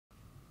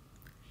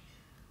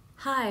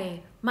Hi,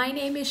 my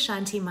name is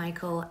Shanti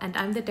Michael and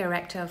I'm the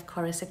director of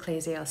Chorus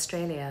Ecclesiae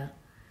Australia.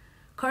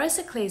 Chorus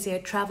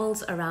Ecclesiae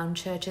travels around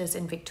churches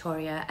in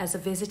Victoria as a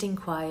visiting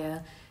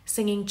choir,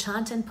 singing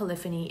chant and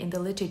polyphony in the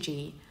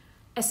liturgy,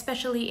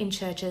 especially in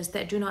churches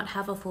that do not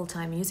have a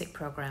full-time music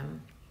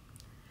program.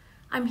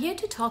 I'm here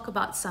to talk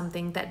about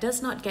something that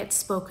does not get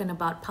spoken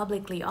about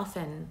publicly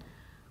often: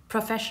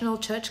 professional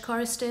church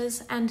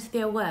choristers and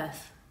their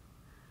worth.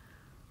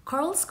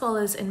 Choral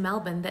scholars in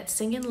Melbourne that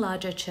sing in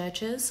larger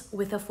churches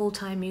with a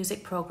full-time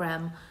music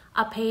program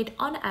are paid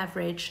on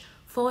average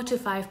 $4,000 to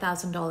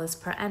 $5,000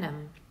 per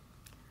annum.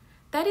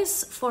 That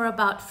is for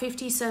about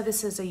 50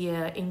 services a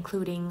year,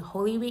 including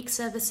Holy Week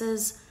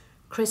services,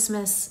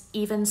 Christmas,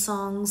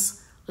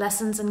 evensongs,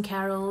 lessons and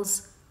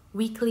carols,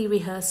 weekly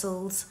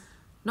rehearsals,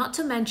 not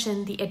to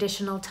mention the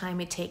additional time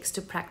it takes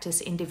to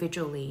practice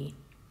individually.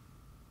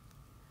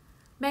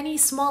 Many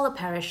smaller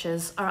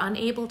parishes are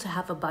unable to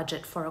have a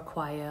budget for a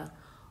choir,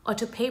 or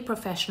to pay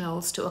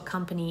professionals to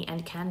accompany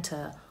and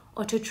cantor,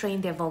 or to train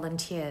their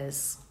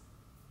volunteers.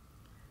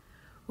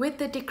 With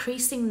the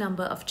decreasing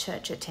number of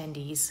church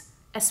attendees,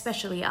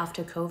 especially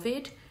after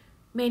COVID,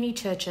 many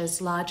churches,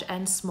 large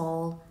and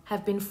small,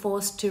 have been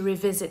forced to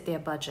revisit their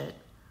budget.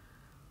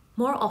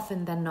 More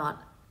often than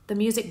not, the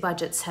music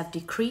budgets have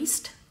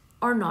decreased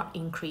or not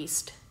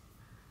increased.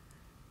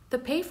 The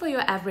pay for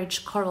your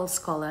average choral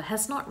scholar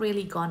has not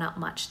really gone up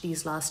much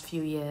these last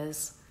few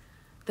years.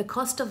 The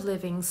cost of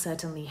living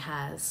certainly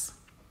has.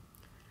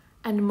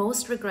 And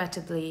most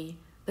regrettably,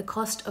 the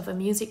cost of a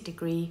music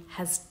degree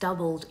has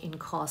doubled in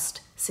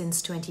cost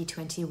since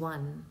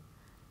 2021.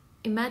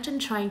 Imagine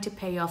trying to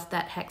pay off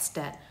that HECS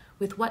debt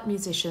with what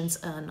musicians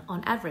earn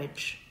on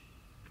average.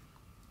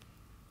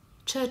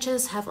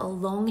 Churches have a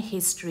long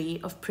history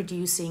of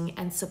producing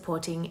and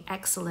supporting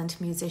excellent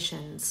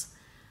musicians.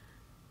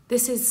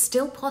 This is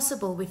still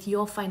possible with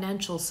your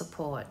financial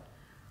support.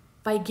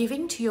 By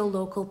giving to your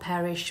local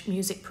parish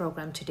music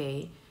program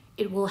today,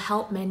 it will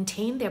help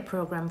maintain their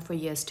program for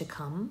years to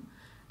come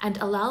and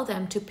allow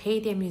them to pay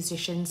their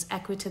musicians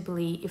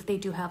equitably if they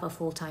do have a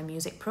full-time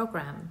music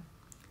program.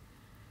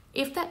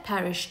 If that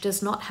parish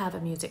does not have a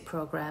music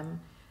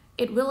program,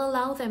 it will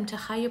allow them to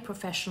hire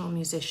professional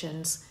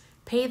musicians,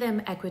 pay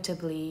them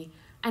equitably,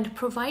 and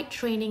provide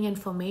training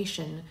and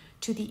formation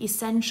to the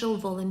essential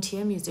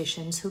volunteer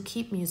musicians who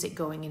keep music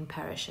going in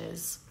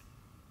parishes.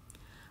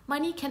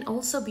 Money can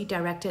also be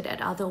directed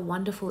at other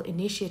wonderful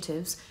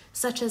initiatives,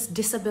 such as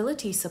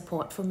disability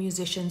support for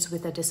musicians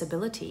with a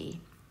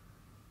disability.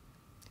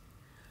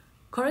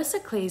 Chorus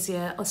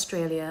Ecclesiae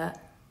Australia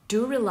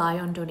do rely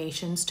on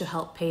donations to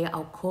help pay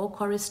our core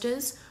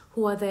choristers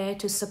who are there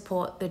to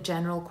support the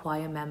general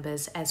choir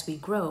members as we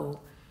grow.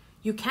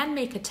 You can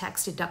make a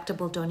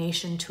tax-deductible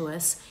donation to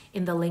us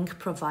in the link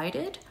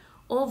provided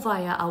or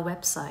via our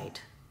website.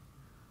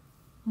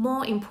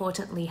 More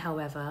importantly,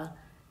 however,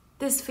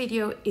 this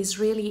video is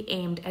really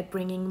aimed at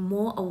bringing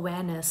more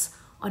awareness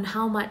on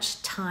how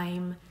much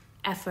time,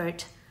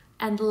 effort,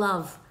 and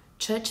love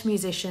church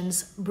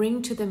musicians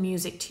bring to the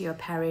music to your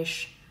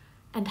parish,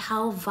 and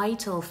how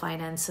vital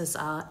finances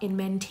are in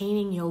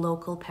maintaining your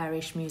local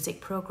parish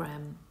music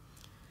program.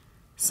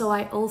 So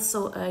I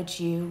also urge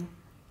you,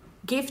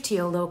 give to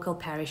your local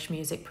parish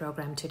music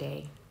program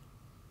today.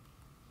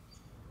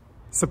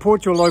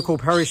 Support your local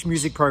parish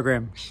music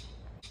program.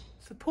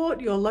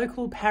 Support your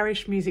local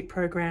parish music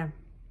program.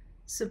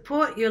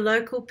 Support your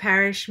local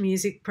parish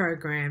music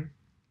program.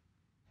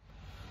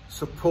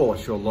 Support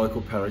your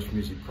local parish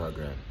music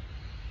program.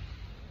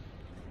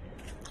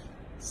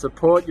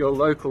 Support your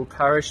local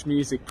parish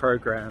music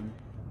program.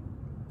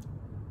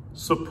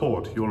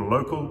 Support your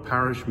local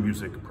parish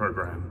music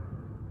program.